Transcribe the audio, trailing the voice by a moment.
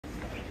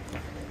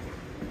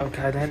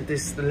Okay then,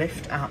 this is the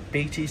lift at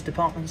Beatties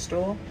department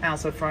store,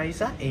 House of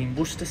Fraser in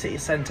Worcester city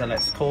centre,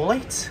 let's call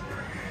it.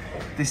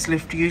 This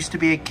lift used to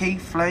be a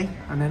Keighley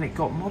and then it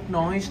got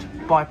modernised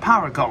by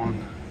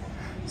Paragon.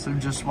 So I'm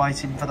just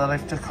waiting for the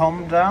lift to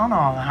come down.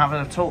 I'm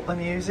having a talk the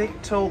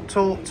music, talk.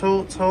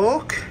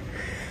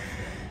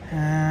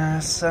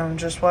 So I'm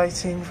just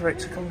waiting for it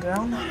to come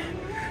down.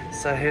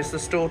 So here's the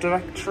store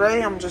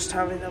directory, I'm just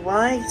having a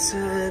wait.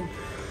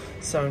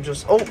 So I'm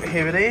just, oh,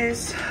 here it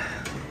is.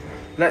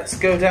 Let's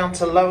go down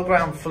to lower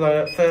ground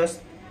floor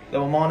first,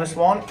 level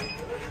 -1.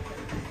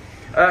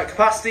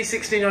 Capacity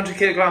 1600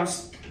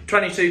 kilograms,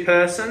 22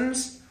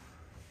 persons.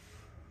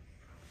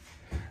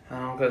 And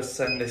I'm going to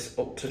send this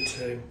up to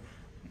 2.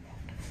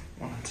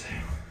 1 and 2.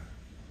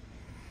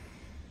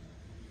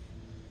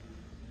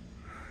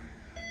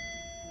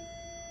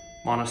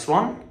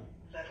 -1.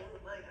 Level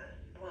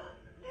 -1.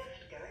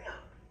 Lift going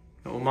up.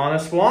 Level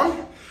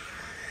 -1.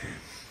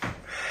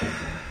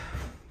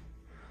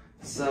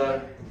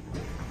 So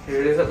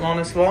here it is at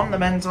 -1, the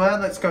menswear.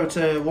 Let's go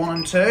to 1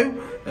 and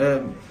 2.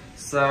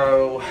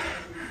 So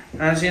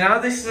as you know,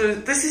 this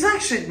is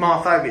actually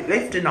my favourite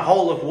lift in the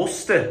whole of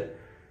Worcester.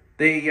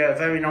 The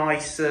very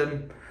nice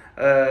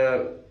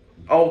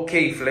old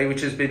Keighley,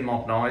 which has been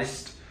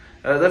modernised.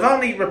 They've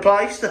only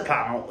replaced the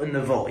panel and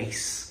the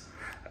voice.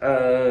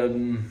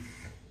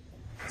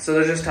 So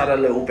they just had a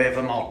little bit of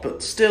a mod,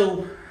 but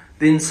still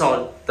the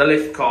inside, the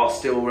lift car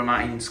still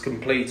remains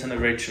complete and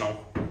original.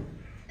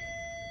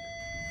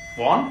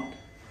 1.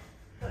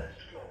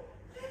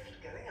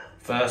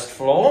 First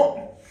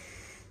floor.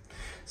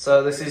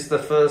 So this is the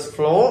first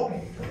floor.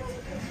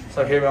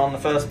 So here we're on the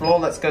first floor.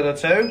 Let's go to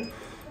 2.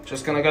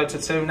 Just going to go to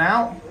 2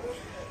 now.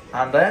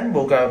 And then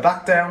we'll go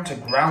back down to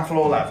ground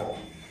floor level.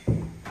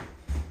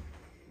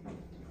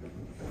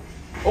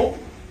 Oh,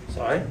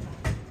 sorry.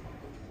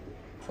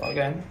 Try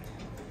again.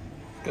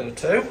 Go to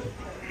 2.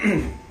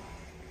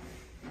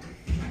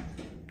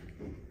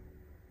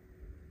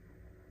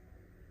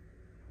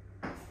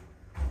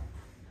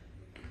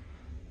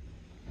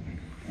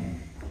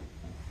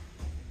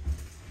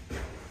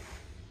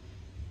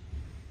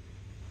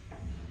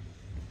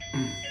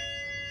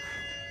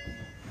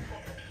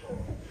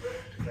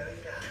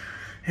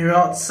 Here we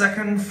are at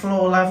second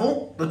floor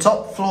level, the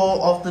top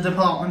floor of the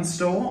department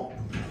store.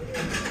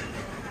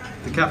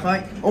 The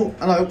cafe. Oh,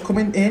 hello,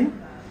 coming in.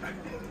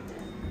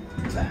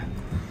 There.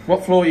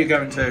 What floor are you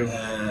going to?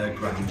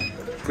 Ground.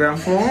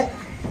 Ground floor.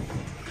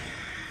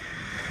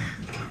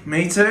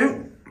 Me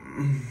too.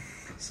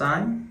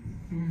 Same.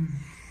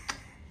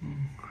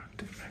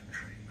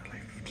 Directory in the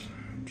lift.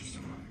 Just a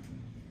moment.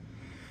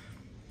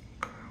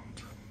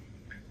 Ground.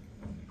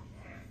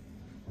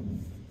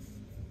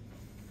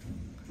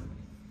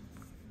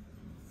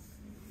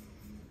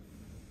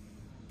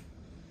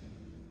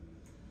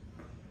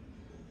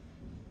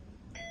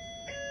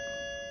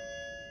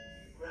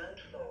 Ground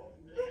floor.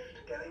 Lift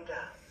going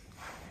down.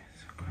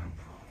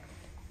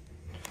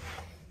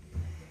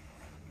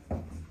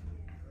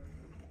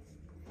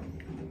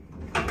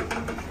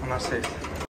 And that's it.